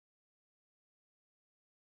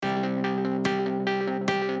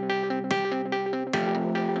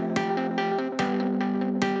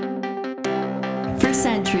For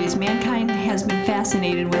centuries, mankind has been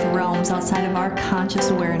fascinated with realms outside of our conscious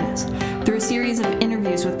awareness. Through a series of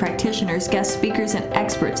interviews with practitioners, guest speakers, and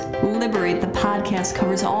experts, Liberate the podcast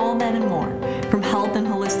covers all that and more. From health and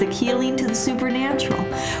holistic healing to the supernatural,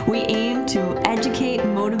 we aim to educate,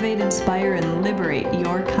 motivate, inspire, and liberate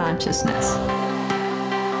your consciousness.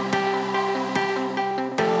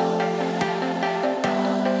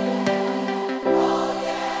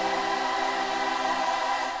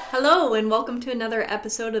 Hello, and welcome to another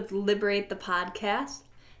episode of Liberate the Podcast.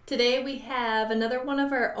 Today we have another one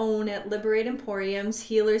of our own at Liberate Emporium's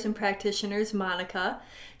healers and practitioners, Monica.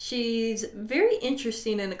 She's very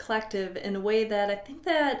interesting and eclectic in a way that I think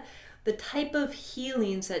that the type of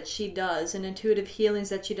healings that she does and intuitive healings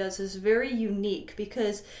that she does is very unique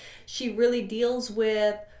because she really deals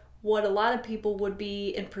with what a lot of people would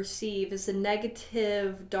be and perceive as the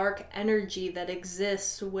negative, dark energy that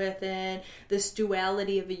exists within this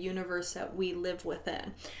duality of a universe that we live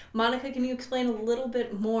within. Monica, can you explain a little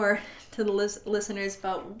bit more to the listeners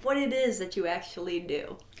about what it is that you actually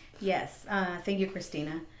do? Yes, thank you,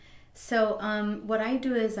 Christina. So what I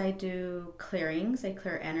do is I do clearings. I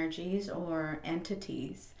clear energies or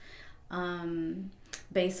entities.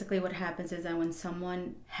 Basically what happens is that when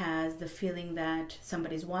someone has the feeling that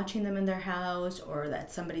somebody's watching them in their house or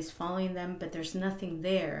that somebody's following them, but there's nothing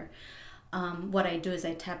there, what I do is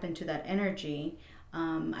I tap into that energy.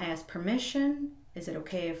 I ask permission. Is it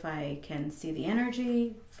okay if I can see the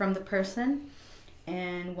energy from the person?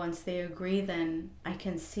 And once they agree, then I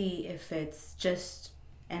can see if it's just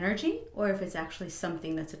energy or if it's actually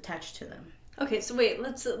something that's attached to them. Okay, so wait,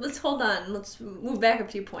 let's hold on. Let's move back a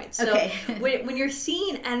few points. So okay. when you're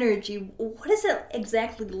seeing energy, what does it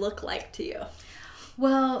exactly look like to you?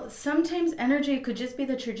 Well, sometimes energy could just be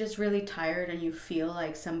that you're just really tired and you feel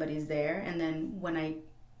like somebody's there. And then when I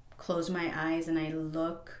close my eyes and I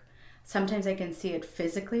look, sometimes I can see it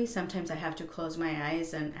physically. Sometimes I have to close my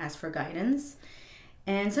eyes and ask for guidance.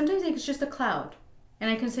 And sometimes it's just a cloud.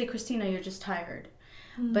 And I can say, Christina, you're just tired.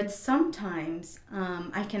 Mm-hmm. But sometimes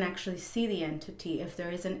I can actually see the entity if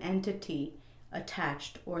there is an entity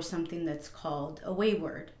attached or something that's called a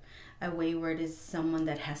wayward. A wayward is someone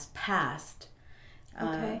that has passed,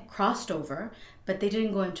 crossed over, but they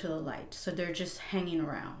didn't go into the light. So they're just hanging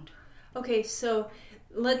around. Okay, so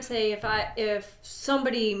let's say if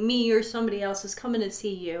somebody, me or somebody else is coming to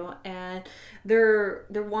see you and they're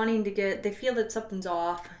wanting to they feel that something's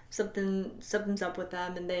off, something's up with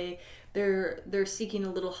them, and they're seeking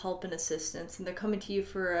a little help and assistance, and they're coming to you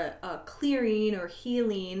for a clearing or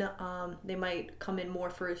healing. They might come in more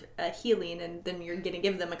for a healing, and then you're going to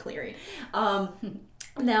give them a clearing.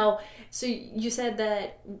 Now, so you said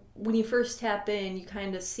that when you first tap in, you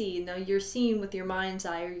kind of see. Now, you're seeing with your mind's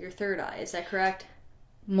eye or your third eye. Is that correct?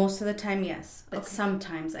 Most of the time, yes. But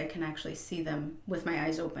sometimes I can actually see them with my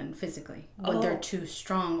eyes open physically when they're too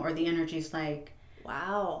strong or the energy's like...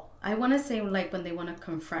 Wow. I want to say like when they want to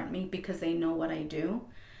confront me because they know what I do.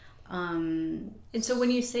 And so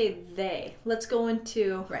when you say they, let's go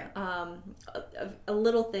into a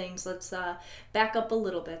little things. Let's back up a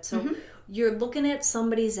little bit. So you're looking at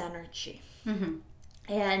somebody's energy. Mm-hmm.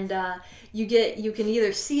 And you can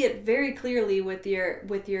either see it very clearly with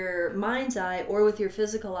your mind's eye or with your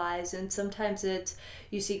physical eyes. And sometimes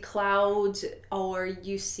you see clouds or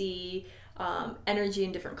you see energy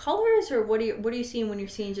in different colors, or what are you seeing when you're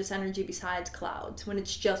seeing just energy besides clouds, when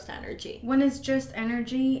it's just energy? When it's just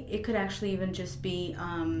energy, it could actually even just be,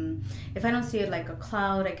 if I don't see it like a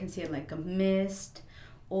cloud, I can see it like a mist,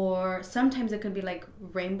 or sometimes it could be like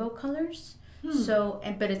rainbow colors. So,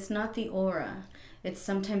 but it's not the aura. It's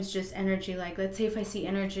sometimes just energy. Like, let's say if I see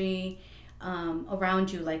energy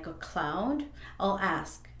around you like a cloud, I'll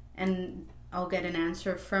ask and I'll get an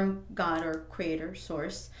answer from God or creator,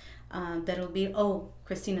 source. That'll be,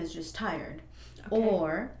 Christina's just tired. Okay.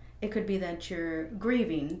 Or it could be that you're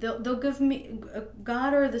grieving. They'll give me,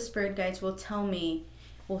 God or the spirit guides will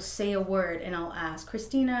say a word, and I'll ask,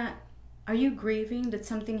 Christina, are you grieving? Did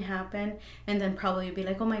something happen? And then probably be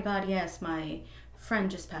like, oh my God, yes, my friend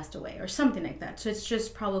just passed away, or something like that. So it's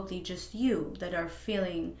just probably just you that are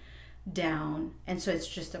feeling down, and so it's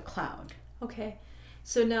just a cloud. Okay.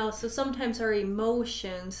 So sometimes our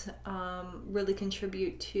emotions really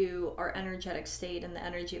contribute to our energetic state and the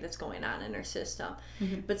energy that's going on in our system.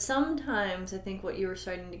 Mm-hmm. But sometimes I think what you were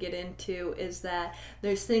starting to get into is that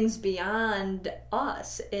there's things beyond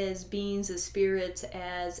us as beings, as spirits,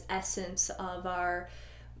 as essence of our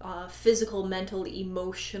physical, mental,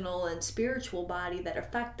 emotional, and spiritual body that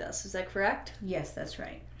affect us. Is that correct? Yes, that's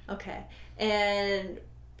right. Okay. And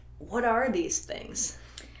what are these things?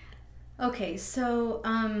 Okay, so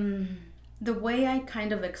the way I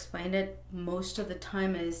kind of explain it most of the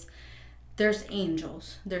time is there's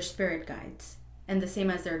angels, there's spirit guides. And the same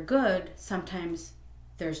as they're good, sometimes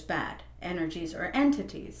there's bad energies or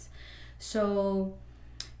entities. So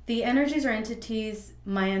the energies or entities,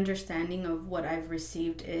 my understanding of what I've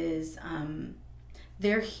received is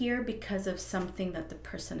they're here because of something that the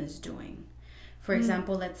person is doing. For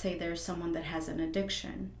example, let's say there's someone that has an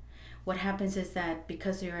addiction. What happens is that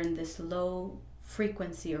because you're in this low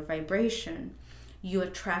frequency or vibration, you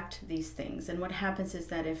attract these things. And what happens is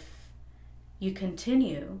that if you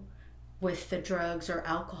continue with the drugs or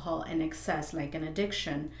alcohol in excess, like an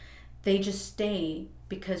addiction, they just stay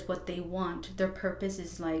because what they want, their purpose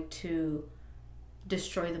is like to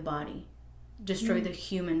destroy the body, destroy the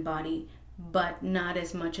human body, but not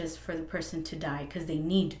as much as for the person to die, because they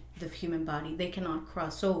need the human body. They cannot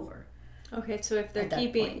cross over. Okay, so if they're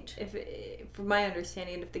keeping, from my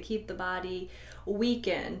understanding, if they keep the body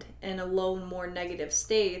weakened in a low, more negative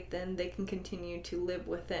state, then they can continue to live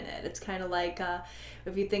within it. It's kind of like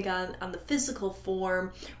if you think on the physical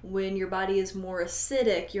form, when your body is more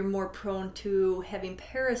acidic, you're more prone to having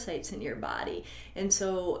parasites in your body. And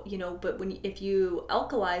so, but if you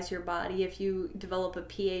alkalize your body, if you develop a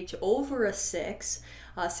pH over a 6,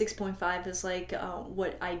 6.5 is like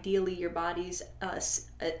what ideally your body's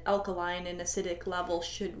alkaline and acidic level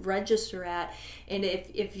should register at. And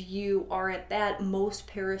if you are at that, most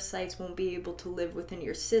parasites won't be able to live within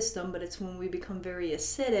your system, but it's when we become very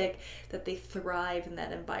acidic that they thrive in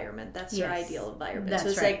that environment. That's their ideal environment. That's so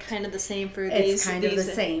it's right. like kind of the same for it's these. It's kind of the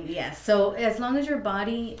same, yes. So as long as your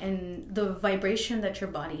body and the vibration that your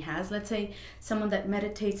body has, let's say someone that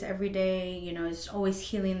meditates every day, is always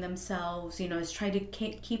healing themselves, is trying to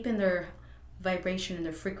keep in their vibration and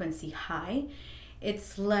their frequency high,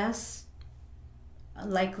 it's less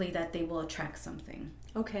likely that they will attract something.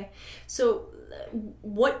 Okay. So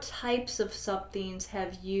what types of somethings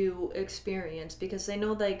have you experienced? Because I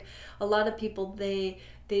know like a lot of people,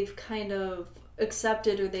 they've kind of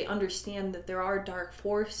accepted or they understand that there are dark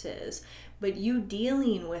forces, but you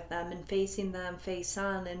dealing with them and facing them face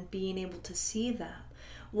on and being able to see them,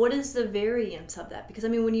 what is the variance of that? Because I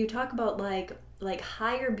mean, when you talk about like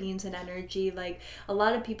higher beings and energy, like a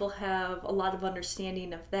lot of people have a lot of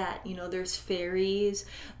understanding of that. There's fairies,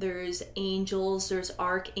 there's angels, there's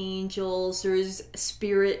archangels, there's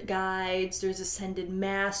spirit guides, there's ascended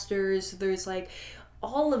masters, there's like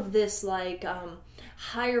all of this like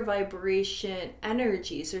higher vibration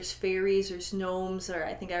energies. There's fairies, there's gnomes, or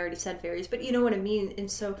I think I already said fairies, but you know what I mean. And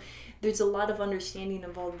so there's a lot of understanding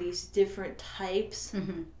of all these different types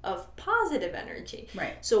of positive energy.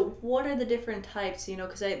 Right. So what are the different types,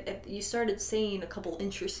 because you started saying a couple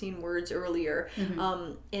interesting words earlier.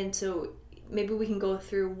 And so maybe we can go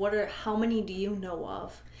through how many do you know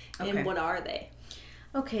of and what are they?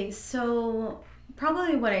 Okay, so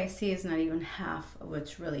probably what I see is not even half of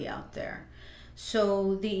what's really out there.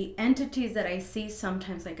 So the entities that I see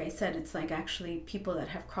sometimes, like I said, it's like actually people that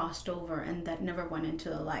have crossed over and that never went into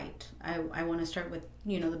the light. I want to start with,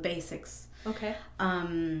 the basics. Okay.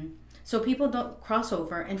 So people don't cross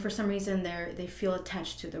over, and for some reason they feel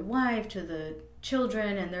attached to their wife, to the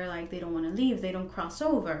children, and they're like, they don't want to leave, they don't cross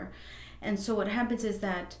over. And so what happens is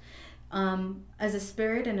that as a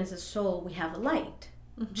spirit and as a soul, we have a light,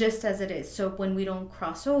 just as it is. So when we don't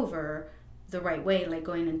cross over the right way, like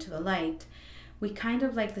going into the light, we kind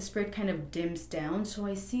of like the spirit kind of dims down. So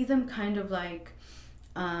I see them kind of like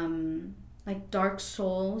dark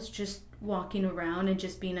souls just walking around and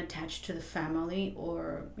just being attached to the family,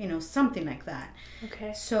 or something like that.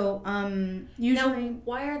 Okay. So usually, now,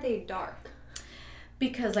 why are they dark?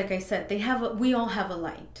 Because like I said, we all have a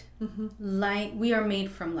light. Light, we are made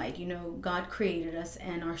from light. God created us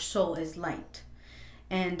and our soul is light.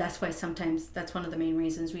 And that's why sometimes that's one of the main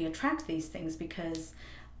reasons we attract these things, because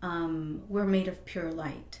we're made of pure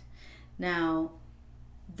light. Now,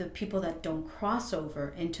 the people that don't cross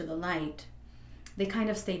over into the light, they kind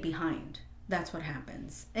of stay behind. That's what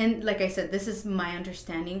happens. And like I said, this is my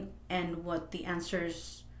understanding and what the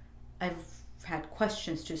answers I've had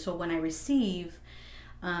questions to. So when I receive,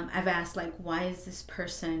 I've asked like, why is this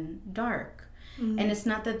person dark? And it's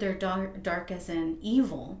not that they're dark as in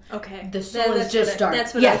evil. Okay. The soul is just dark.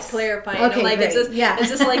 That's what I was clarifying. Okay, I'm like, great. is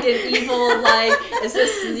this like an evil, like, is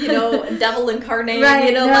this, devil incarnate?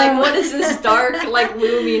 Right, no. Like, what is this dark, like,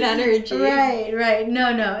 looming energy? Right.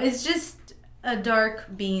 No. It's just a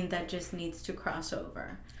dark being that just needs to cross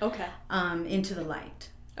over. Okay. Into the light.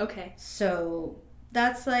 Okay. So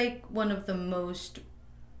that's like one of the most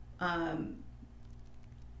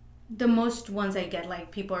ones I get.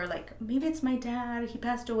 Like people are like, maybe it's my dad, he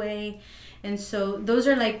passed away. And so those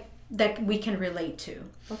are like that we can relate to.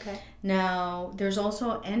 Okay. Now, there's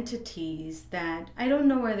also entities that I don't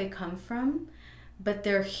know where they come from, but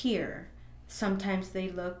they're here. Sometimes they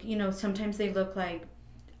look, sometimes they look like,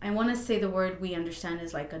 I want to say the word we understand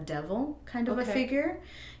is like a devil kind of a figure.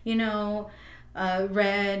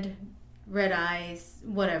 Red eyes,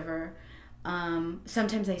 whatever.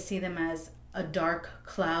 Sometimes I see them as a dark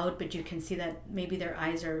cloud, but you can see that maybe their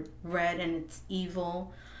eyes are red and it's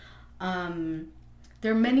evil.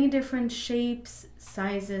 There are many different shapes,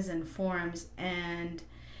 sizes, and forms, and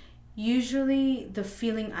usually the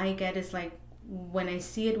feeling I get is like when I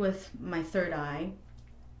see it with my third eye,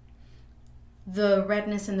 the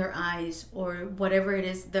redness in their eyes or whatever it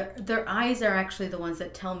is, their eyes are actually the ones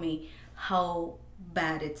that tell me how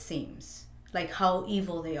bad it seems, like how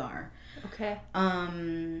evil they are. Okay.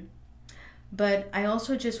 But I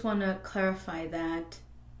also just want to clarify that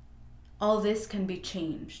all this can be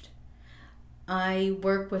changed. I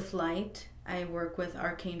work with light. I work with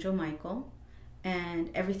Archangel Michael. And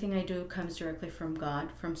everything I do comes directly from God,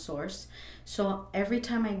 from Source. So every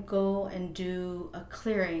time I go and do a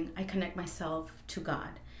clearing, I connect myself to God.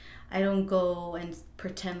 I don't go and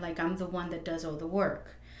pretend like I'm the one that does all the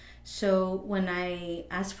work. So when I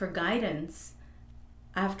ask for guidance,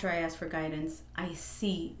 after I ask for guidance, I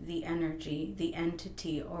see the energy, the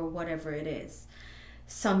entity, or whatever it is.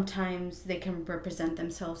 Sometimes they can represent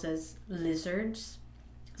themselves as lizards.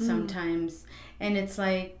 Sometimes, and it's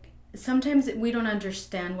like, sometimes we don't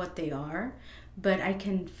understand what they are, but I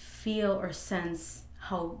can feel or sense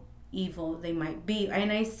how evil they might be.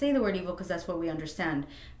 And I say the word evil because that's what we understand.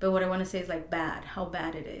 But what I want to say is like bad, how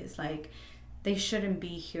bad it is. Like they shouldn't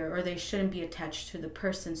be here or they shouldn't be attached to the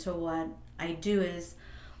person. So what I do is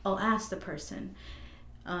I'll ask the person,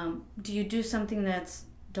 do you do something that's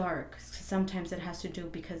dark? Sometimes it has to do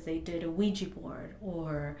because they did a Ouija board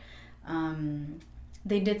or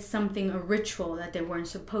they did a ritual that they weren't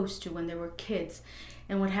supposed to when they were kids.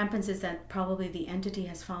 And what happens is that probably the entity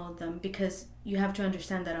has followed them, because you have to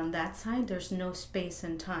understand that on that side, there's no space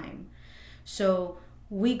and time. So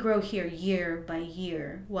we grow here year by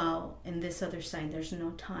year, while in this other side, there's no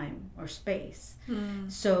time or space.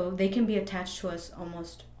 So they can be attached to us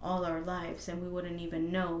almost all our lives, and we wouldn't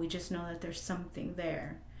even know. We just know that there's something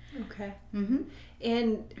there. Okay. Mm-hmm.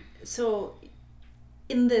 And so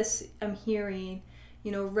in this, I'm hearing,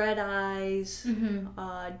 red eyes,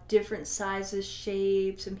 different sizes,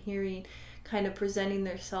 shapes. I'm hearing kind of presenting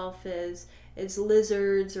themselves as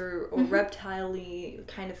lizards or reptile-y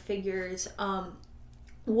kind of figures.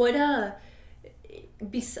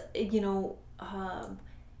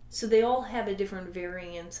 So they all have a different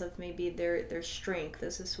variance of maybe their strength.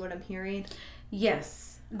 Is this what I'm hearing?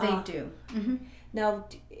 Yes, they do. Mm-hmm. Now,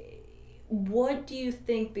 what do you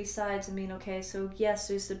think besides, so yes,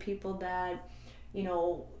 there's the people that,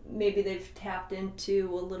 maybe they've tapped into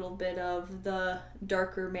a little bit of the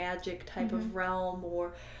darker magic type of realm,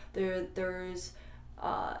 or there's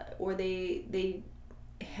or they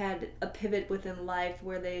had a pivot within life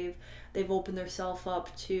where they've opened themselves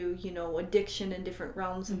up to addiction in different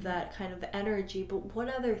realms of that kind of energy. But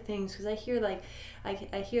what other things? Because I hear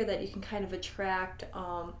I hear that you can kind of attract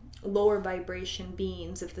lower vibration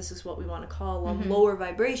beings, if this is what we want to call them, lower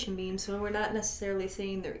vibration beings. So we're not necessarily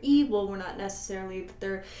saying they're evil. We're not necessarily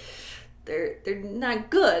that they're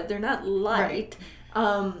not good. They're not light.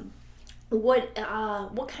 Right.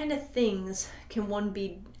 What kind of things can one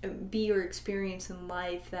be or experience in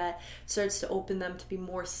life that starts to open them to be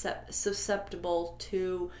more susceptible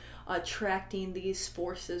to attracting these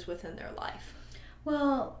forces within their life?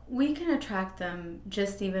 Well, we can attract them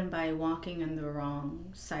just even by walking on the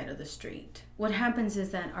wrong side of the street. What happens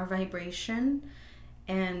is that our vibration,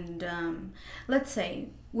 and let's say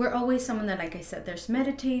we're always someone that, like I said, there's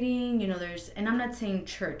meditating, and I'm not saying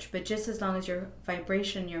church, but just as long as your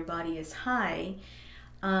vibration in your body is high,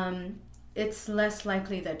 it's less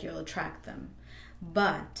likely that you'll attract them.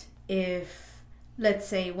 But if, let's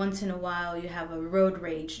say, once in a while you have a road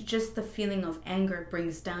rage, just the feeling of anger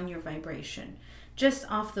brings down your vibration. Just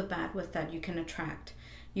off the bat with that, you can attract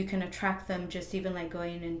them just even like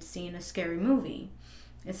going and seeing a scary movie.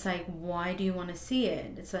 It's like, why do you want to see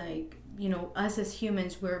it? It's like, us as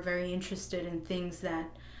humans, we're very interested in things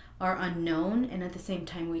that are unknown, and at the same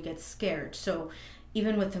time we get scared. So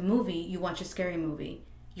even with a movie, you watch a scary movie,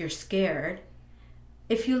 you're scared.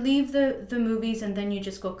 If you leave the movies and then you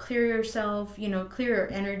just go clear yourself, clear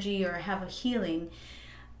your energy or have a healing,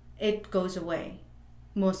 it goes away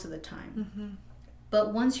most of the time.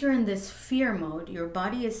 But once you're in this fear mode, your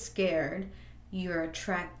body is scared, you're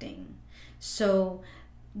attracting. So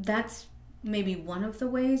that's maybe one of the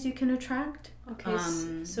ways you can attract. Okay,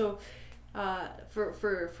 so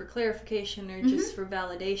for clarification or just for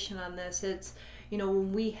validation on this, it's,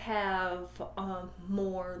 when we have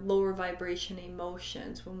more lower vibration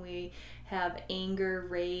emotions, when we have anger,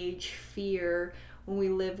 rage, fear, when we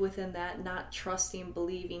live within that not trusting,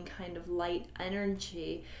 believing kind of light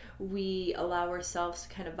energy, we allow ourselves to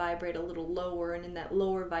kind of vibrate a little lower, and in that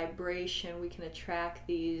lower vibration we can attract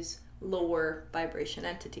these lower vibration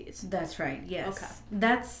entities. That's right, yes. Okay.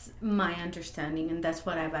 That's my understanding, and that's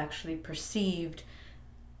what I've actually perceived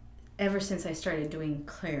ever since I started doing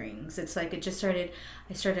clearings. It's like I started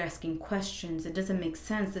asking questions. It doesn't make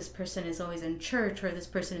sense. This person is always in church, or this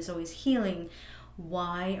person is always healing.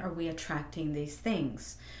 Why are we attracting these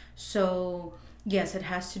things? So, yes, it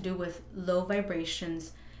has to do with low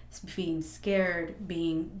vibrations, being scared,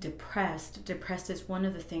 being depressed. Depressed is one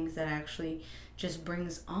of the things that actually just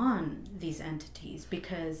brings on these entities,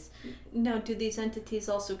 because... Now, do these entities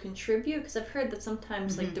also contribute? Because I've heard that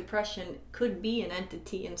sometimes like depression could be an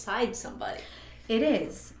entity inside somebody. It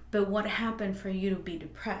is, but what happened for you to be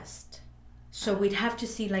depressed? So we'd have to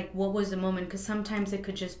see like what was the moment, because sometimes it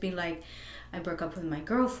could just be like, I broke up with my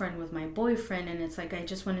girlfriend, with my boyfriend, and it's like I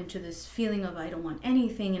just went into this feeling of I don't want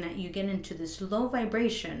anything, and you get into this low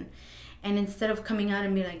vibration. And instead of coming out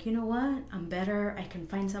and be like, you know what, I'm better, I can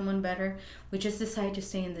find someone better, we just decide to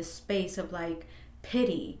stay in this space of like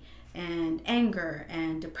pity and anger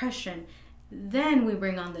and depression. Then we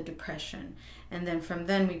bring on the depression. And then from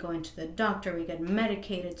then we go into the doctor, we get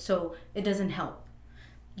medicated, so it doesn't help.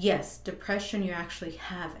 Yes, depression, you actually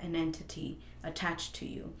have an entity attached to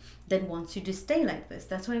you that wants you to stay like this.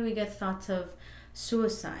 That's why we get thoughts of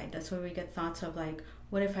suicide. That's why we get thoughts of like,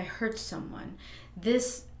 what if I hurt someone?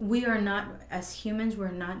 We are not, as humans,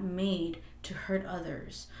 we're not made to hurt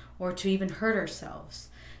others or to even hurt ourselves.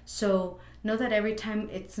 So know that every time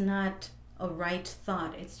it's not a right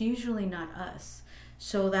thought, it's usually not us.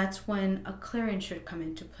 So that's when a clearing should come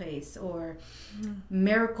into place, or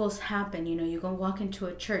miracles happen. You go walk into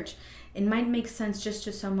a church. It might make sense just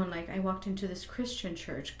to someone like, I walked into this Christian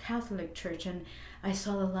church, Catholic church, and I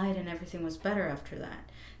saw the light and everything was better after that.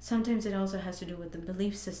 Sometimes it also has to do with the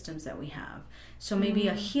belief systems that we have. So maybe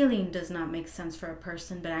a healing does not make sense for a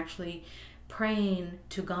person, but actually praying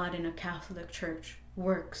to God in a Catholic church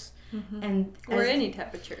works. And or any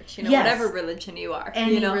type of church, yes, whatever religion you are.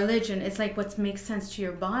 Any religion, it's like what makes sense to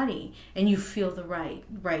your body, and you feel the right.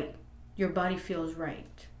 Your body feels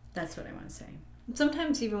right. That's what I want to say.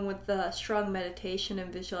 Sometimes even with the strong meditation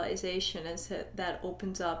and visualization, that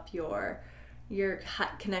opens up your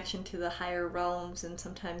connection to the higher realms, and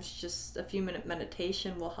sometimes just a few minute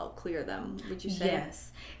meditation will help clear them, would you say?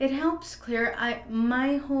 Yes, it helps clear.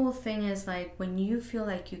 My whole thing is like, when you feel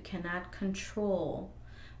like you cannot control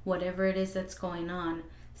whatever it is that's going on,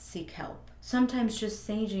 seek help. Sometimes just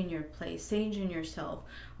saging your place, saging yourself,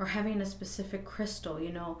 or having a specific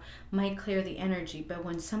crystal, might clear the energy. But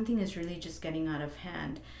when something is really just getting out of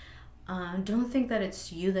hand, don't think that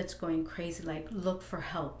it's you that's going crazy. Like, look for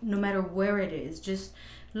help, no matter where it is. Just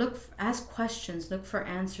ask questions, look for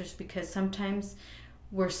answers, because sometimes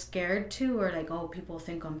we're scared too, or like, oh, people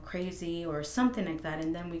think I'm crazy or something like that,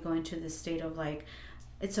 and then we go into this state of like,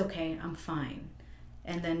 it's okay, I'm fine.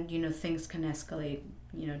 And then, things can escalate,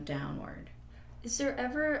 downward. Is there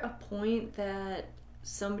ever a point that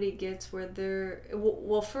somebody gets where they're...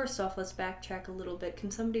 Well, first off, let's backtrack a little bit. Can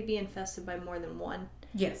somebody be infested by more than one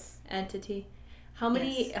entity? How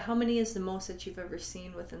many is the most that you've ever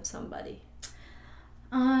seen within somebody?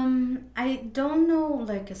 I don't know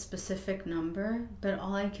like a specific number, but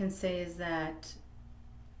all I can say is that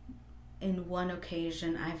in one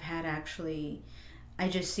occasion I've had I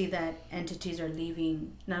just see that entities are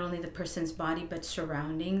leaving not only the person's body but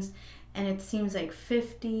surroundings, and it seems like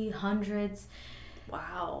 50, hundreds.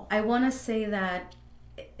 Wow. I want to say that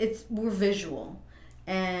we're visual,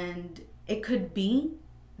 and it could be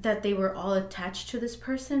that they were all attached to this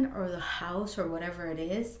person or the house or whatever it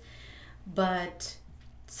is, but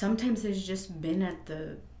sometimes they've just been at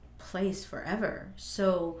the place forever.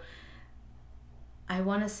 So I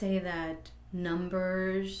want to say that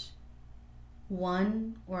numbers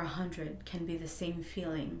 1 or 100 can be the same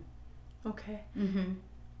feeling. Okay.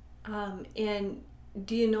 And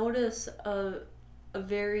do you notice a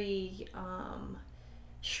very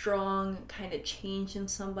strong kind of change in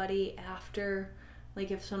somebody after, like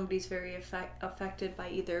if somebody's very affected by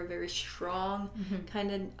either a very strong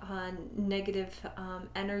kind of negative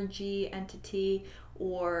energy entity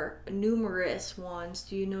or numerous ones?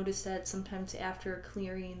 Do you notice that sometimes after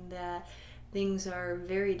clearing that things are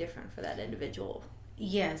very different for that individual?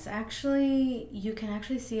 Yes, actually, you can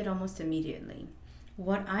actually see it almost immediately.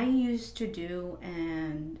 What I used to do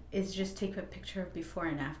and is just take a picture of before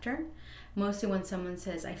and after. Mostly when someone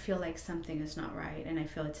says, I feel like something is not right and I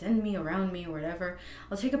feel it's in me, around me, or whatever,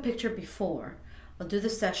 I'll take a picture before. I'll do the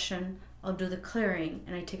session, I'll do the clearing,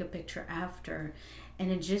 and I take a picture after.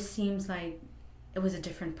 And it just seems like it was a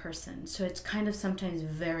different person. So it's kind of sometimes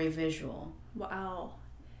very visual. Wow.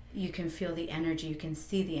 You can feel the energy, you can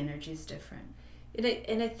see the energy is different.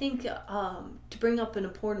 And I think to bring up an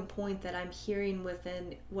important point that I'm hearing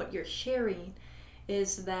within what you're sharing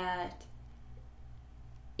is that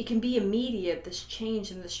it can be immediate, this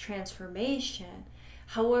change and this transformation.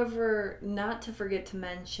 However, not to forget to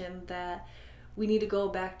mention that we need to go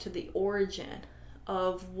back to the origin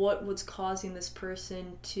of what was causing this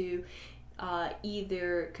person to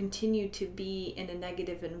either continue to be in a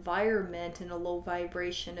negative environment, in a low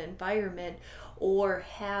vibration environment, or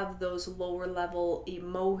have those lower level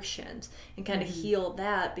emotions and kind of heal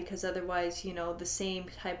that, because otherwise, the same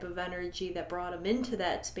type of energy that brought them into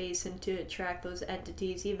that space and to attract those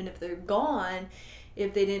entities, even if they're gone,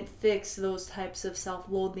 if they didn't fix those types of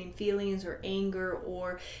self-loathing feelings or anger,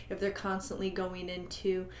 or if they're constantly going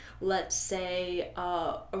into, let's say,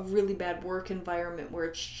 a really bad work environment where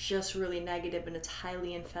it's just really negative and it's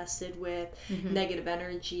highly infested with negative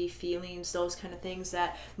energy, feelings, those kind of things,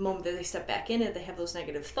 that the moment that they step back in it, they have those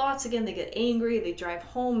negative thoughts again, they get angry, they drive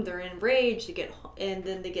home, they're enraged, and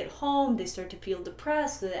then they get home, they start to feel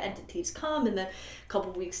depressed, the entities come, and then a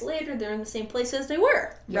couple weeks later, they're in the same place as they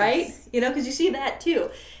were, right? Because you see that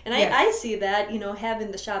too. And I see that,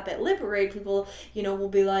 having the shop at Liberate, people, will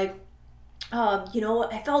be like,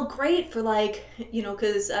 I felt great for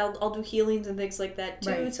because I'll do healings and things like that too.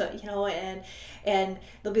 Right. So, and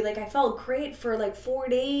they'll be like, I felt great for 4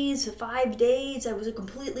 days, 5 days. I was a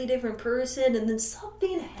completely different person. And then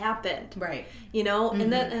something happened. Right. And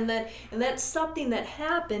that something that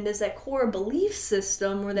happened is that core belief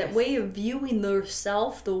system, or that way of viewing their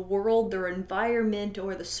self, the world, their environment,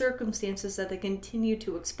 or the circumstances that they continue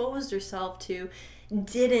to expose themselves to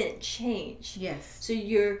didn't change. Yes. So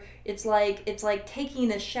it's like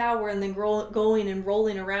taking a shower and then going and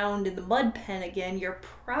rolling around in the mud pen again. You're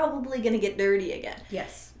probably going to get dirty again.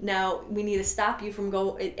 Yes. Now, we need to stop you from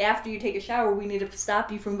after you take a shower, we need to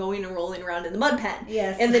stop you from going and rolling around in the mud pen.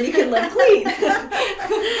 Yes. And then you can let clean.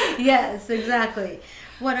 Yes, exactly.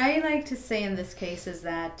 What I like to say in this case is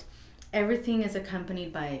that everything is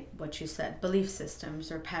accompanied by what you said, belief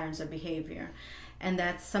systems or patterns of behavior. And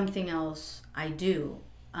that's something else I do.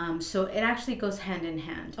 So it actually goes hand in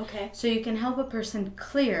hand. Okay. So you can help a person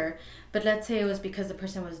clear, but let's say it was because the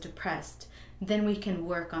person was depressed. Then we can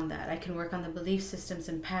work on that. I can work on the belief systems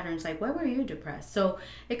and patterns, like, why were you depressed? So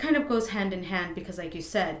it kind of goes hand in hand, because like you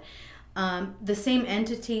said, the same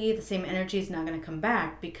entity, the same energy is not going to come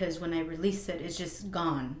back, because when I release it, it's just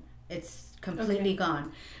gone. It's completely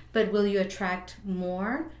gone. But will you attract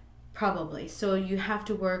more? Probably. So you have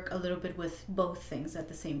to work a little bit with both things at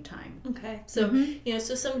the same time. Okay. So,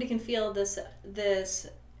 so somebody can feel this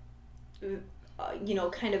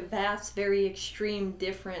kind of vast, very extreme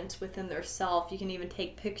difference within their self. You can even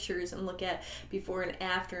take pictures and look at before and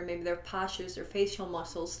after, maybe their postures, their facial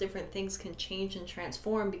muscles, different things can change and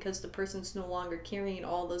transform because the person's no longer carrying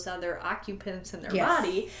all those other occupants in their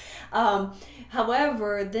body.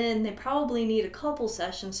 However, then they probably need a couple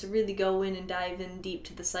sessions to really go in and dive in deep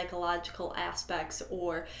to the psychological aspects,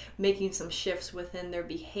 or making some shifts within their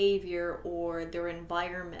behavior or their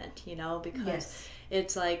environment, because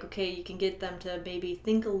it's like, okay, you can get them to maybe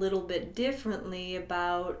think a little bit differently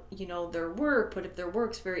about, their work, but if their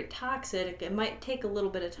work's very toxic, it might take a little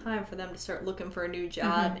bit of time for them to start looking for a new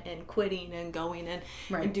job and quitting and going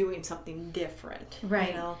and doing something different.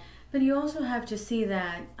 Right. But you also have to see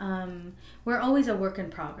that we're always a work in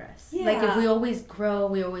progress. Yeah. Like, if we always grow,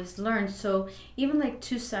 we always learn. So even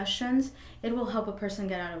 2 sessions, it will help a person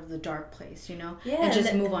get out of the dark place, and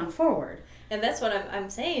just move on forward. And that's what I'm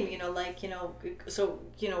saying, so,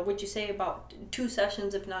 what you say about 2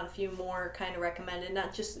 sessions, if not a few more, kind of recommended,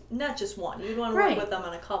 not just one. You'd want to work with them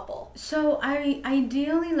on a couple. So I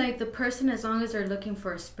ideally, the person, as long as they're looking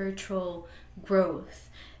for a spiritual growth,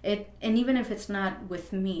 and even if it's not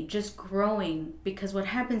with me, just growing, because what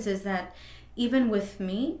happens is that even with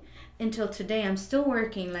me, until today, I'm still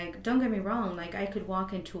working. Don't get me wrong, I could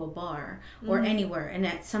walk into a bar or anywhere and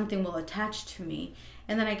that something will attach to me.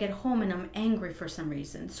 And then I get home and I'm angry for some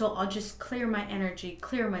reason. So I'll just clear my energy,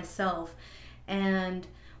 clear myself. And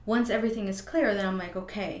once everything is clear, then I'm like,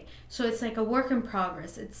 okay. So it's like a work in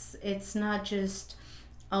progress. It's not just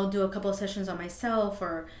I'll do a couple of sessions on myself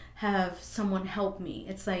or have someone help me.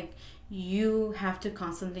 It's like you have to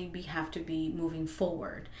constantly have to be moving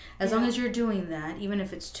forward. As long as you're doing that, even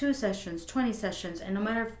if it's 2 sessions, 20 sessions, and no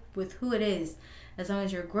matter with who it is, as long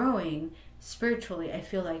as you're growing spiritually, I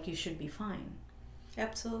feel like you should be fine.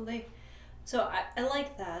 Absolutely. So I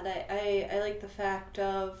like that. I like the fact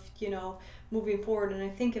of, moving forward. And I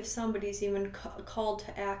think if somebody's even called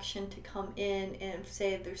to action to come in and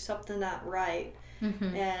say there's something not right,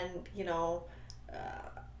 and,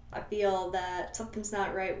 I feel that something's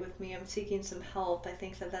not right with me, I'm seeking some help, I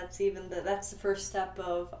think that's the first step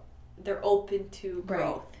of they're open to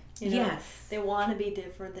growth. Yes. They want to be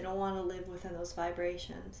different. They don't want to live within those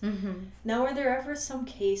vibrations. Now, are there ever some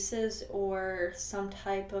cases or some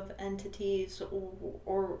type of entities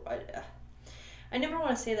or I never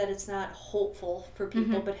want to say that it's not hopeful for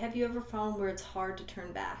people, but have you ever found where it's hard to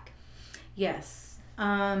turn back? Yes.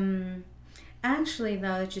 Actually,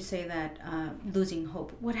 now that you say that, losing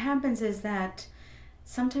hope, what happens is that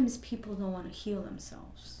sometimes people don't want to heal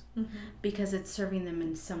themselves. Because it's serving them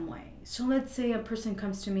in some way. So let's say a person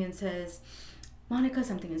comes to me and says, Monica,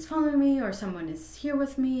 something is following me, or someone is here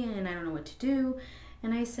with me and I don't know what to do.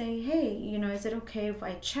 And I say, hey, is it okay if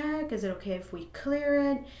I check? Is it okay if we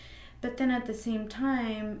clear it? But then at the same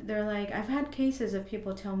time, they're like, I've had cases of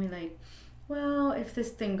people tell me like, well, if this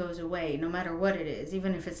thing goes away, no matter what it is,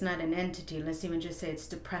 even if it's not an entity, let's even just say it's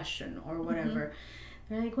depression or whatever.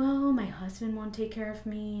 They're like, well, my husband won't take care of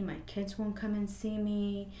me. My kids won't come and see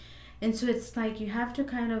me. And so it's like you have to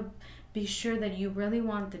kind of be sure that you really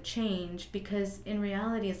want the change, because in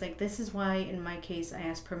reality, it's like, this is why in my case, I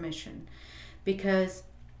ask permission. Because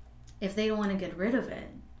if they don't want to get rid of it,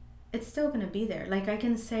 it's still going to be there. Like I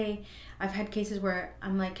can say, I've had cases where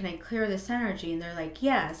I'm like, can I clear this energy? And they're like,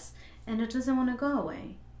 yes. And it doesn't want to go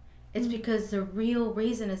away. It's because the real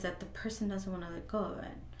reason is that the person doesn't want to let go of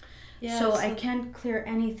it. Yeah, so I can't clear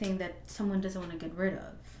anything that someone doesn't want to get rid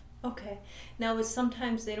of. Okay. Now,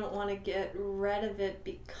 sometimes they don't want to get rid of it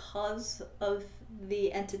because of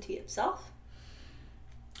the entity itself?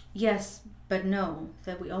 Yes, but no,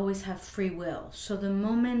 that we always have free will. So the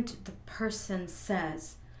moment the person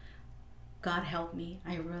says, God help me,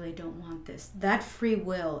 I really don't want this, that free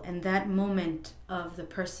will and that moment of the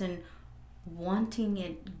person wanting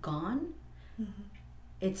it gone,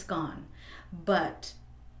 it's gone. But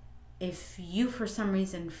if you, for some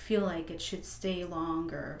reason, feel like it should stay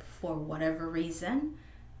longer for whatever reason,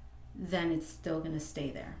 then it's still going to stay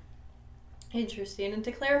there. Interesting. And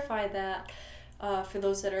to clarify that, for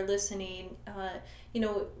those that are listening,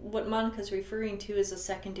 what Monica's referring to is a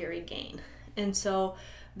secondary gain. And so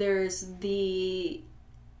there's the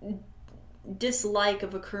dislike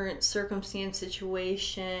of a current circumstance,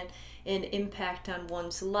 situation, and impact on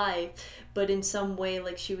one's life, but in some way,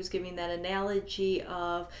 like she was giving that analogy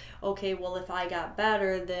of, okay, well, if I got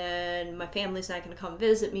better, then my family's not going to come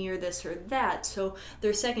visit me or this or that. So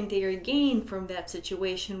their secondary gain from that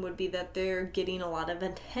situation would be that they're getting a lot of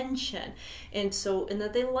attention, and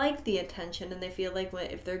that they like the attention, and they feel like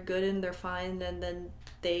if they're good and they're fine, and then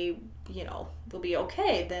they, they'll be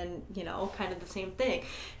okay, then, kind of the same thing.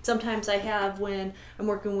 Sometimes I have, when I'm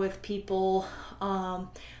working with people,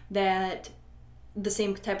 that the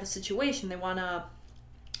same type of situation, they want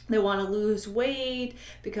to lose weight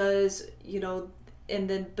because,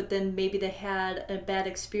 but then maybe they had a bad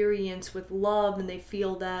experience with love, and they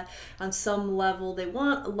feel that on some level they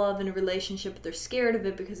want love in a relationship, but they're scared of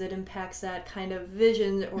it because it impacts that kind of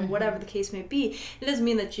vision or whatever the case may be. It doesn't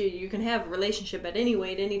mean that you can have a relationship at any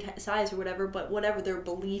weight, any size or whatever, but whatever their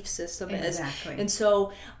belief system is. And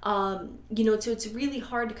so, so it's really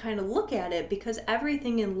hard to kind of look at it, because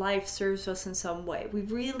everything in life serves us in some way. We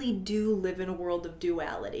really do live in a world of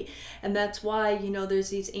duality, and that's why, there's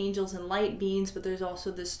these angels and light beings, but there's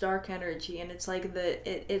also this dark energy, and it's like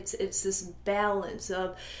it's this balance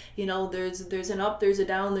of, there's an up, there's a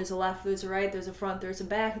down, there's a left, there's a right, there's a front, there's a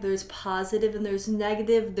back, there's positive and there's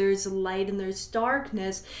negative, there's light and there's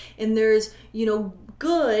darkness, and there's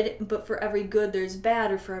good, but for every good there's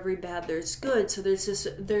bad, or for every bad there's good. So there's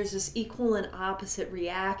this equal and opposite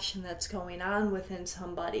reaction that's going on within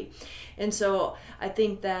somebody. And so I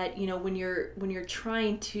think that when you're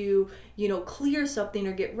trying to clear something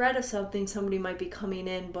or get rid of something, somebody might be coming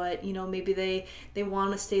in, but maybe they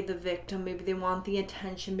want to stay the victim, maybe they want the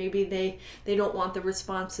attention, maybe they don't want the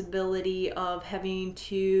responsibility of having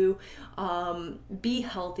to be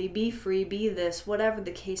healthy, be free, be this, whatever the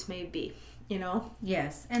case may be.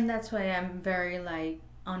 Yes, and that's why I'm very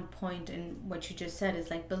on point in what you just said, is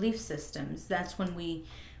belief systems. That's when we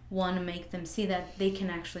want to make them see that they can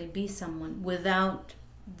actually be someone without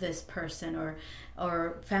this person,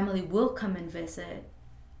 or family will come and visit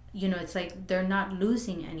it's like they're not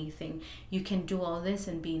losing anything. You can do all this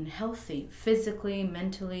and being healthy physically,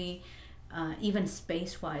 mentally, even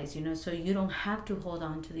space-wise, so you don't have to hold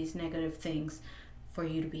on to these negative things for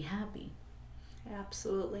you to be happy.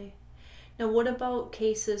 Absolutely. Now, what about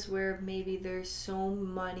cases where maybe there's so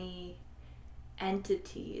many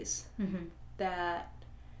entities that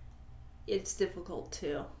it's difficult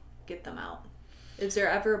to get them out? Is there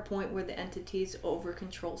ever a point where the entities over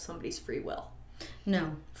control somebody's free will?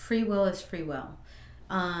 No, free will is free will.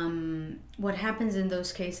 What happens in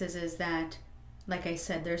those cases is that, like I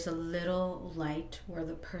said, there's a little light where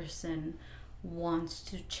the person wants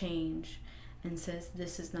to change and says,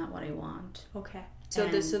 this is not what I want. Okay. So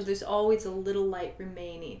there's always a little light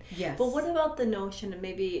remaining. Yes. But what about the notion, and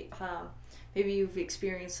maybe you've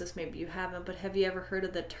experienced this, maybe you haven't, but have you ever heard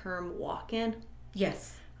of the term walk-in?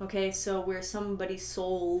 Yes. Okay, so where somebody's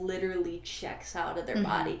soul literally checks out of their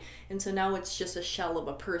body. And so now it's just a shell of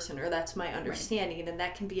a person, or that's my understanding. Right. And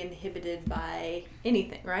that can be inhibited by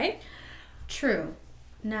anything, right? True.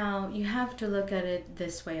 Now, you have to look at it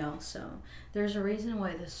this way also. There's a reason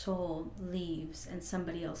why the soul leaves and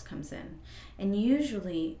somebody else comes in. And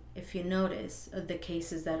usually, if you notice the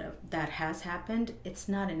cases that has happened, it's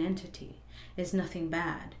not an entity. It's nothing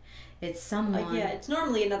bad. It's someone... it's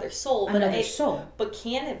normally another soul. But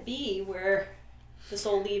can it be where the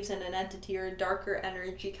soul leaves and an entity or a darker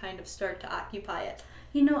energy kind of start to occupy it?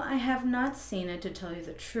 I have not seen it, to tell you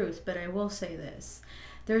the truth, but I will say this.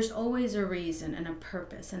 There's always a reason and a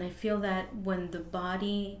purpose. And I feel that when the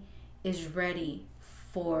body is ready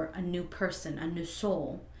for a new person, a new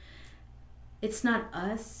soul, it's not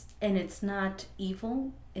us and it's not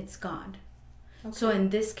evil, it's God. Okay. So in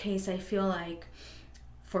this case, I feel like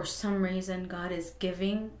for some reason God is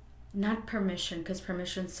giving, not permission, because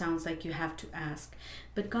permission sounds like you have to ask,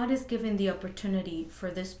 but God is giving the opportunity for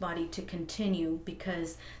this body to continue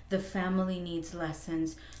because the family needs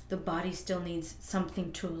lessons, the body still needs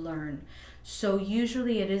something to learn. So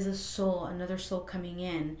usually it is another soul coming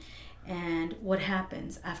in, and what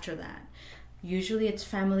happens after that? Usually it's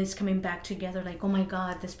families coming back together like, oh my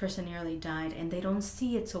God, this person nearly died, and they don't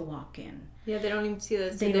see it's a walk-in. Yeah, they don't even see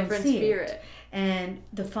that it's a different spirit. And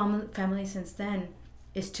the family since then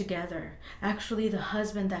is together. Actually, the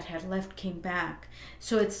husband that had left came back.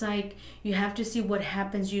 So it's like you have to see what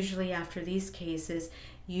happens usually after these cases.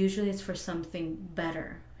 Usually it's for something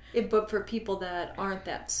better. But for people that aren't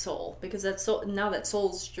that soul, because that soul, now that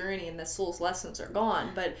soul's journey and that soul's lessons are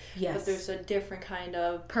gone, but there's a different kind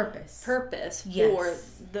of purpose for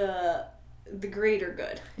the greater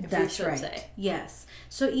good, if we should say. Yes.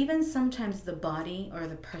 So even sometimes the body or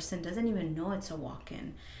the person doesn't even know it's a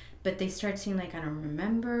walk-in, but they start seeing like, I don't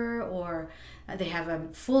remember, or they have a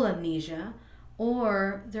full amnesia,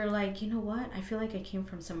 or they're like, you know what, I feel like I came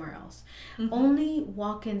from somewhere else. Only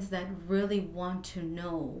walk-ins that really want to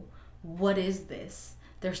know what is this,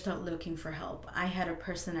 they start looking for help. I had a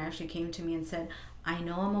person that actually came to me and said, I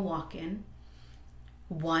know I'm a walk-in.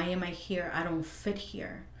 Why am I here? I don't fit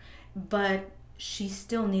here. But she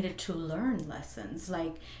still needed to learn lessons.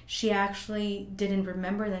 Like, she actually didn't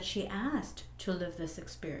remember that she asked to live this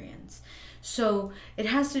experience. So it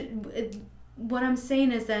has to... what I'm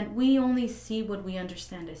saying is that we only see what we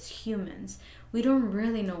understand as humans. We don't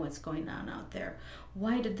really know what's going on out there.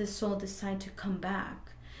 Why did the soul decide to come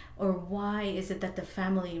back? Or why is it that the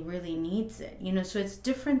family really needs it? So it's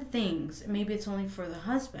different things. Maybe it's only for the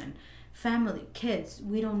husband, family, kids.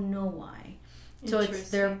 We don't know why. So it's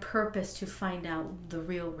their purpose to find out the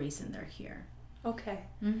real reason they're here. Okay.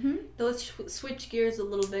 So let's switch gears a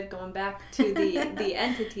little bit, going back to the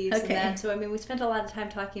entities and that. So, we spent a lot of time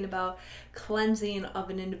talking about cleansing of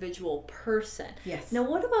an individual person. Yes. Now,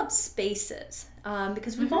 what about spaces?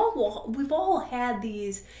 Because we've all had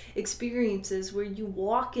these experiences where you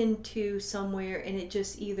walk into somewhere and it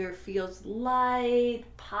just either feels light,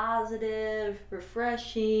 positive,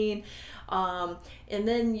 refreshing, and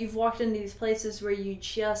then you've walked into these places where you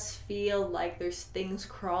just feel like there's things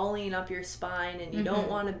crawling up your spine and you don't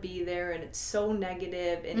want to be there, and it's so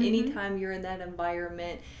negative, and anytime you're in that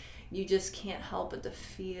environment, you just can't help but to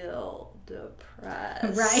feel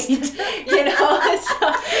depressed. Right.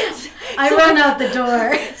 I run out the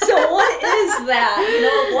door. So what is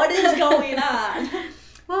that? What is going on?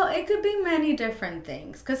 Well, it could be many different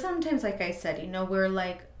things. Because sometimes, like I said, we're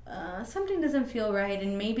like, something doesn't feel right,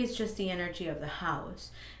 and maybe it's just the energy of the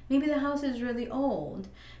house. Maybe the house is really old.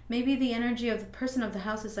 Maybe the energy of the person of the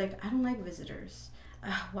house is like, I don't like visitors.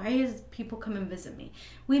 Why is people come and visit me?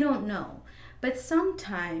 We don't know. But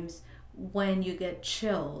sometimes when you get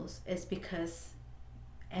chills, it's because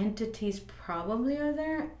entities probably are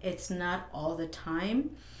there. It's not all the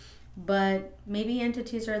time. But maybe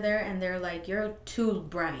entities are there and they're like, you're too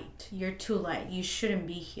bright, you're too light, you shouldn't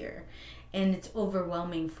be here. And it's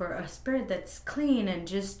overwhelming for a spirit that's clean and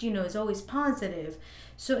just, is always positive.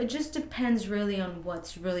 So it just depends really on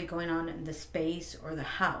what's really going on in the space or the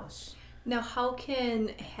house. Now, how can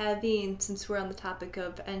having, since we're on the topic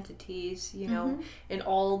of entities, Mm-hmm. in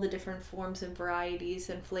all the different forms and varieties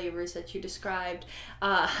and flavors that you described,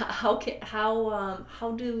 how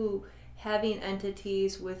do having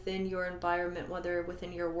entities within your environment, whether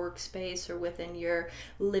within your workspace or within your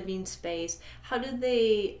living space, how do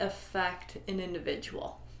they affect an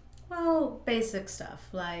individual? Well, basic stuff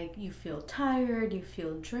like you feel tired, you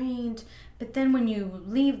feel drained, but then when you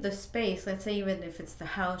leave the space, let's say even if it's the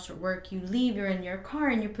house or work, you leave, you're in your car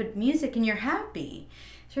and you put music and you're happy.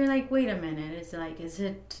 So you're like, wait a minute,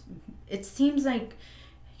 it seems like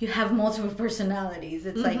you have multiple personalities.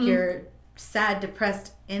 It's like you're sad,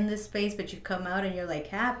 depressed in this space, but you come out and you're like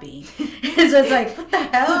happy. So it's like, what the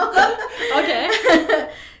hell? Okay.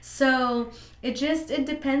 So it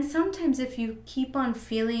depends. Sometimes if you keep on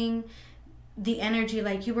feeling the energy,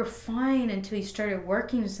 like you were fine until you started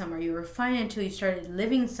working somewhere, you were fine until you started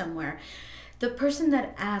living somewhere. The person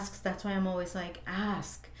that asks, that's why I'm always like,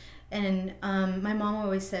 ask. And my mom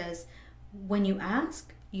always says, when you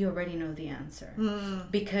ask, you already know the answer.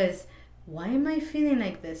 Because why am I feeling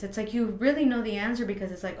like this? It's like you really know the answer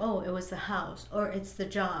because it's like, oh, it was the house or it's the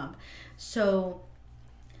job. So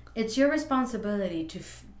it's your responsibility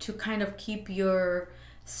to kind of keep your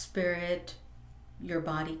spirit, your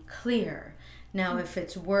body clear. Now, if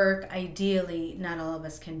it's work, ideally, not all of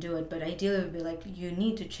us can do it, but ideally it would be like you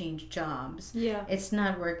need to change jobs. Yeah. It's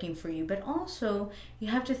not working for you. But also, you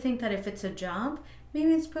have to think that if it's a job,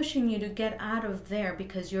 maybe it's pushing you to get out of there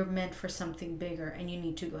because you're meant for something bigger and you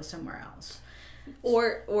need to go somewhere else.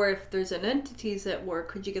 Or if there's an entities at work,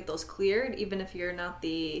 could you get those cleared? Even if you're not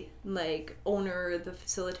the owner or the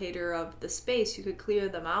facilitator of the space, you could clear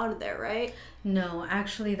them out of there, right? No,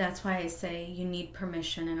 actually that's why I say you need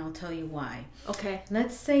permission, and I'll tell you why. Okay.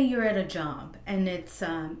 Let's say you're at a job and it's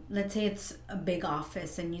let's say it's a big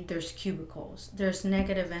office and there's cubicles. There's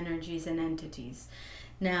negative energies and entities.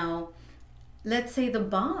 Now, let's say the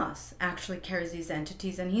boss actually carries these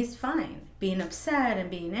entities and he's fine being upset and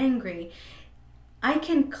being angry. I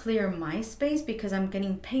can clear my space because I'm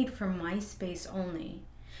getting paid for my space only.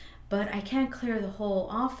 But I can't clear the whole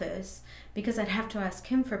office because I'd have to ask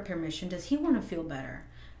him for permission. Does he want to feel better?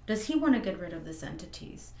 Does he want to get rid of these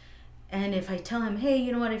entities? And if I tell him, hey,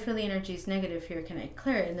 you know what, I feel the energy is negative here, can I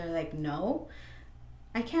clear it? And they're like, no,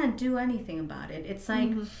 I can't do anything about it. It's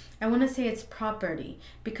like, I want to say it's property.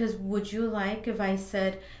 Because would you like if I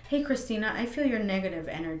said, hey, Christina, I feel your negative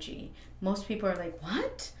energy? Most people are like,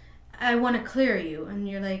 what? I want to clear you. And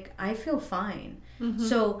you're like, I feel fine.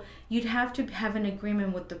 So you'd have to have an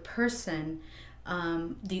agreement with the person,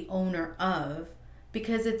 the owner of,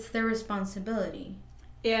 because it's their responsibility.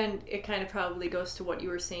 And it kind of probably goes to what you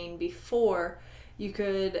were saying before. You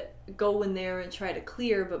could go in there and try to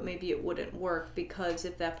clear, but maybe it wouldn't work because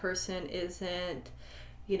if that person isn't,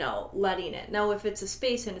 letting it. Now, if it's a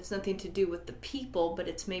space and it's nothing to do with the people, but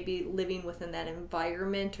it's maybe living within that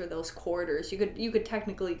environment or those quarters, you could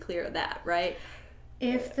technically clear that, right?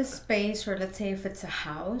 If the space, or let's say if it's a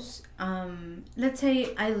house, let's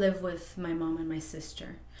say I live with my mom and my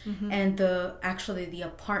sister. And the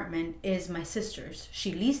apartment is my sister's.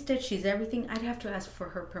 She leased it, she's everything. I'd have to ask for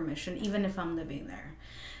her permission, even if I'm living there.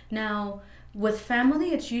 Now, with family,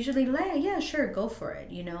 it's usually like, yeah, sure, go for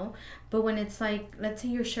it, But when it's like, let's say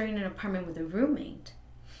you're sharing an apartment with a roommate,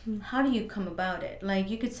 how do you come about it? Like,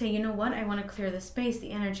 you could say, you know what, I want to clear the space,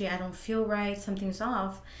 the energy, I don't feel right, something's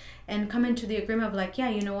off. And come into the agreement of like, yeah,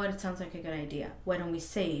 you know what, it sounds like a good idea. Why don't we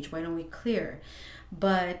sage? Why don't we clear?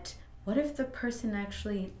 But what if the person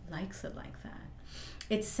actually likes it like that?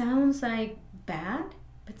 It sounds like bad,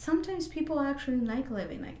 but sometimes people actually like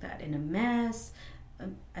living like that, in a mess,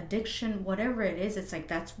 addiction, whatever it is. It's like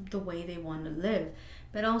that's the way they want to live.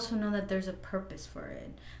 But also know that there's a purpose for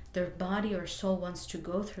it. Their body or soul wants to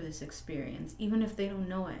go through this experience, even if they don't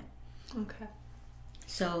know it. Okay.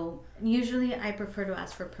 So usually I prefer to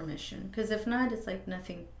ask for permission, because if not, it's like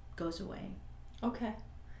nothing goes away. Okay.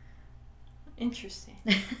 Interesting.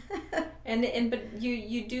 But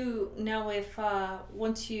you do now, if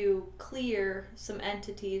once you clear some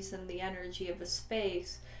entities and the energy of a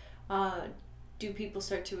space, do people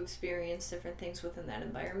start to experience different things within that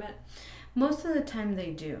environment? Most of the time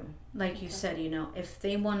they do. Like you said, if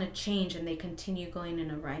they want to change and they continue going in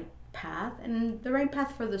a right path, and the right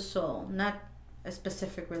path for the soul, not a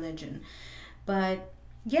specific religion. But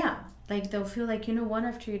Yeah, like they'll feel like, you know what,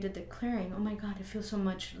 after you did the clearing, oh my God, it feels so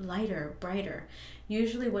much lighter, brighter.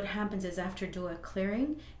 Usually what happens is after do a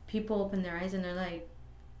clearing, people open their eyes and they're like,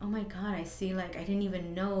 oh my God, I see, like, I didn't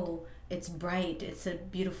even know it's bright. It's a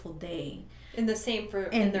beautiful day. And the same for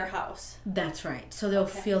in their house. That's right. So they'll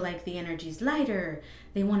feel like the energy's lighter.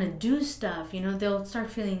 They want to do stuff, they'll start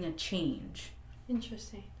feeling a change.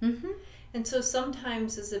 Interesting. Mm-hmm. And so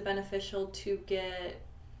sometimes is it beneficial to get,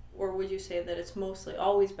 or would you say that it's mostly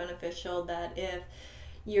always beneficial that if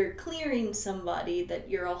you're clearing somebody, that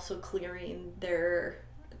you're also clearing their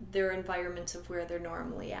environments of where they're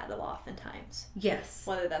normally at oftentimes? Yes.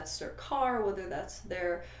 Whether that's their car, whether that's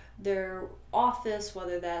their office,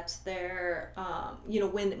 whether that's their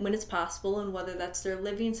when it's possible, and whether that's their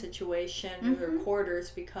living situation or their quarters,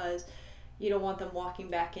 because you don't want them walking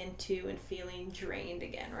back into and feeling drained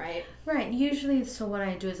again, right? Right. Usually, so what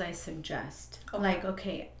I do is I suggest,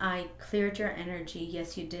 okay, I cleared your energy.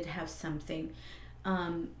 Yes, you did have something.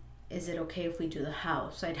 Is it okay if we do the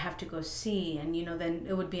house? I'd have to go see, and then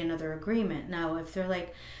it would be another agreement. Now, if they're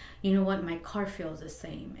like, you know what, my car feels the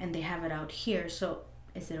same, and they have it out here, so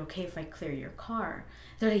is it okay if I clear your car?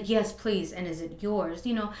 They're like, yes, please. And is it yours?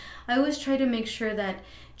 I always try to make sure that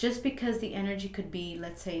just because the energy could be,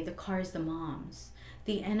 let's say the car is the mom's,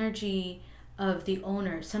 the energy of the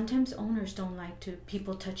owner, sometimes owners don't like to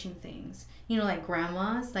people touching things, like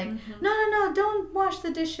grandmas, like, no, don't wash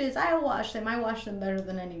the dishes. I'll wash them. I wash them better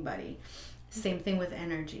than anybody. Same thing with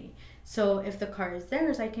energy. So if the car is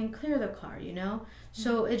theirs, I can clear the car,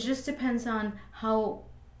 So it just depends on how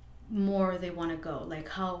more they want to go, like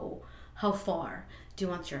how far do you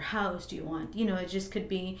want your house, do you want, it just could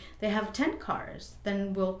be they have 10 cars,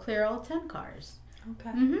 then we'll clear all 10 cars.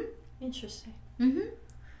 Okay. Interesting.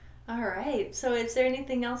 All right, so is there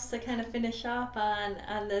anything else to kind of finish up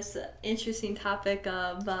on this interesting topic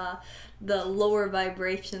of the lower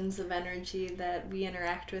vibrations of energy that we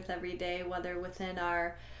interact with every day, whether within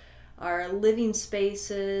our living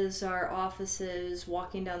spaces, our offices,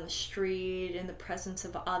 walking down the street, in the presence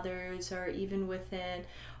of others, or even within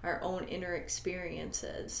our own inner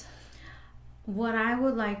experiences? What I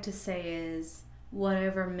would like to say is,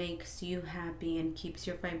 whatever makes you happy and keeps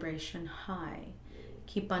your vibration high,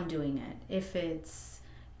 keep on doing it. If it's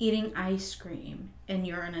eating ice cream and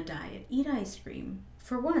you're on a diet, eat ice cream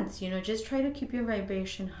for once. Just try to keep your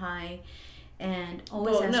vibration high. And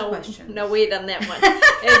always ask questions. No, wait on that one.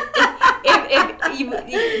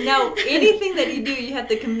 Anything that you do, you have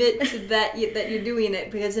to commit to that you're doing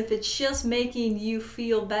it. Because if it's just making you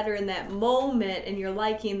feel better in that moment and you're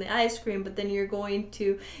liking the ice cream, but then you're going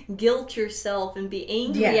to guilt yourself and be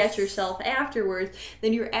angry at yourself afterwards,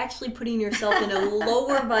 then you're actually putting yourself in a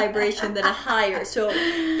lower vibration than a higher. So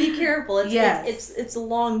be careful. It's the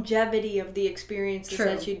longevity of the experiences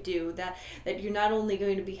that you do. That you're not only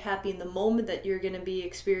going to be happy in the moment that you're going to be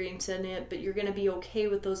experiencing it, but you're going to be okay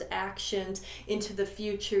with those actions into the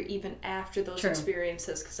future, even after those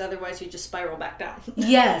experiences, because otherwise you just spiral back down.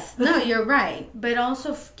 Yes, no, you're right. But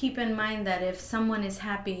also keep in mind that if someone is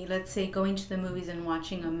happy, let's say going to the movies and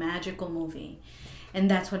watching a magical movie,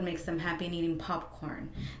 and that's what makes them happy, and eating popcorn,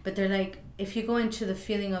 but they're like, if you go into the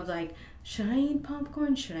feeling of like, should I eat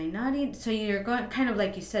popcorn? Should I not eat? So you're going kind of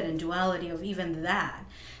like you said, in duality of even that.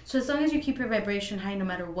 So as long as you keep your vibration high, no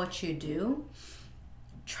matter what you do,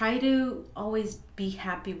 try to always be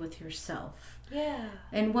happy with yourself. Yeah.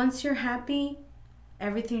 And once you're happy,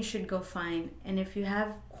 everything should go fine. And if you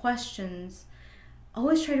have questions,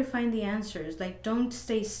 always try to find the answers. Like, don't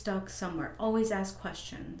stay stuck somewhere. Always ask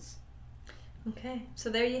questions. Okay,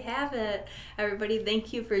 so there you have it, everybody.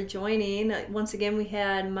 Thank you for joining. Once again, we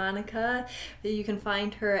had Monica. You can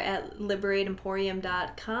find her at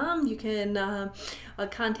liberateemporium.com. You can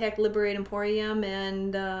contact Liberate Emporium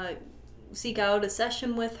and seek out a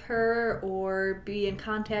session with her or be in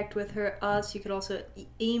contact with us. You could also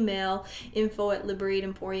email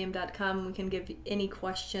info@liberateemporium.com. We can give any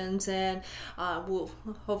questions, and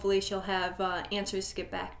hopefully she'll have answers to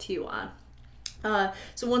get back to you on.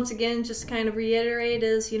 So once again, just kind of reiterate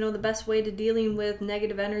is, the best way to dealing with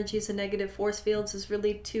negative energies and negative force fields is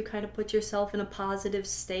really to kind of put yourself in a positive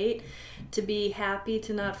state, to be happy,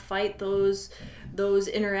 to not fight those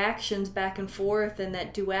interactions back and forth and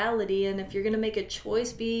that duality. And if you're going to make a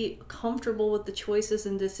choice, be comfortable with the choices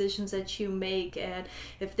and decisions that you make. And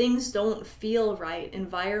if things don't feel right,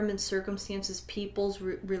 environments, circumstances, people's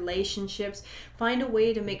relationships, find a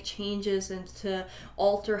way to make changes and to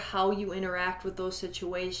alter how you interact with those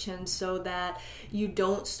situations so that you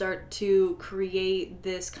don't start to create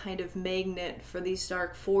this kind of magnet for these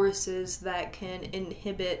dark forces that can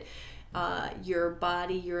inhibit your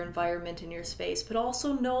body, your environment, and your space. But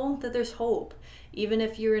also know that there's hope. Even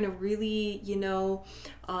if you're in a really,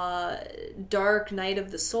 dark night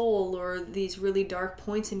of the soul, or these really dark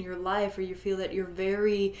points in your life, or you feel that you're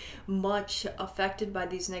very much affected by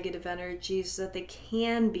these negative energies, that they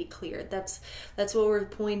can be cleared. That's what we're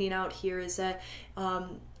pointing out here, is that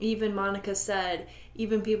even Monica said,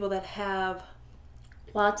 even people that have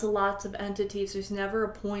lots of entities, there's never a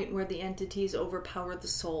point where the entities overpower the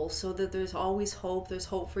soul, so that there's always hope. There's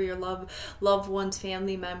hope for your loved ones,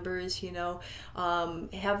 family members,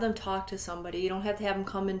 have them talk to somebody. You don't have to have them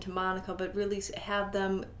come into Monica, but really have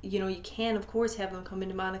them, you can of course have them come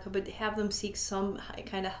into Monica, but have them seek some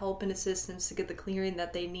kind of help and assistance to get the clearing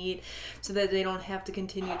that they need, so that they don't have to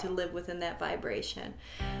continue to live within that vibration.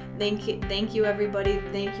 Thank you everybody.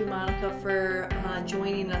 Thank you, Monica, for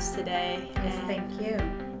joining us today. Yes, thank you.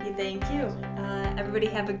 Thank you. Everybody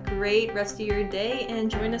have a great rest of your day, and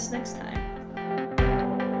join us next time.